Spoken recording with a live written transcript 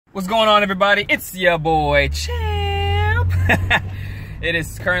What's going on, everybody? It's your boy Champ. It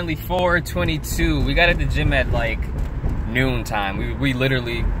is currently 4:22. We got at the gym at like noon time. We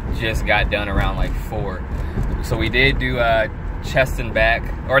literally just got done around like 4. So we did do chest and back,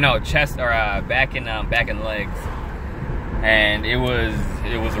 or no, chest or back and legs, and it was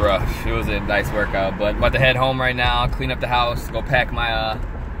rough. It was a nice workout. But I'm about to head home right now, clean up the house, go pack my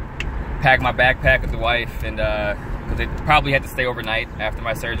backpack with the wife, and because they probably had to stay overnight after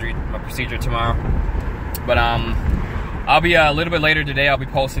my surgery, my procedure tomorrow. But I'll be a little bit later today. I'll be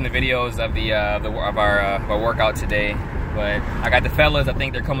posting the videos of our workout today. But I got the fellas. I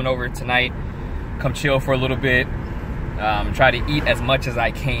think they're coming over tonight. Come chill for a little bit. Try to eat as much as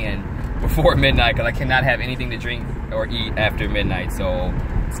I can before midnight, because I cannot have anything to drink or eat after midnight. So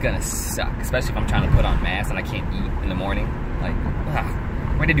it's gonna suck, especially if I'm trying to put on mass and I can't eat in the morning. Like,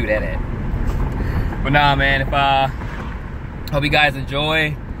 where'd they do that at? But nah, man. Hope you guys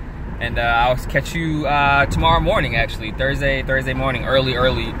enjoy, and I'll catch you tomorrow morning. Actually, Thursday morning,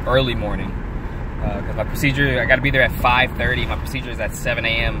 early morning. Because my procedure, I got to be there at 5:30. My procedure is at 7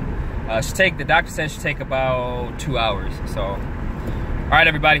 a.m. The doctor said it should take about 2 hours. So, all right,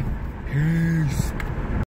 everybody. Peace.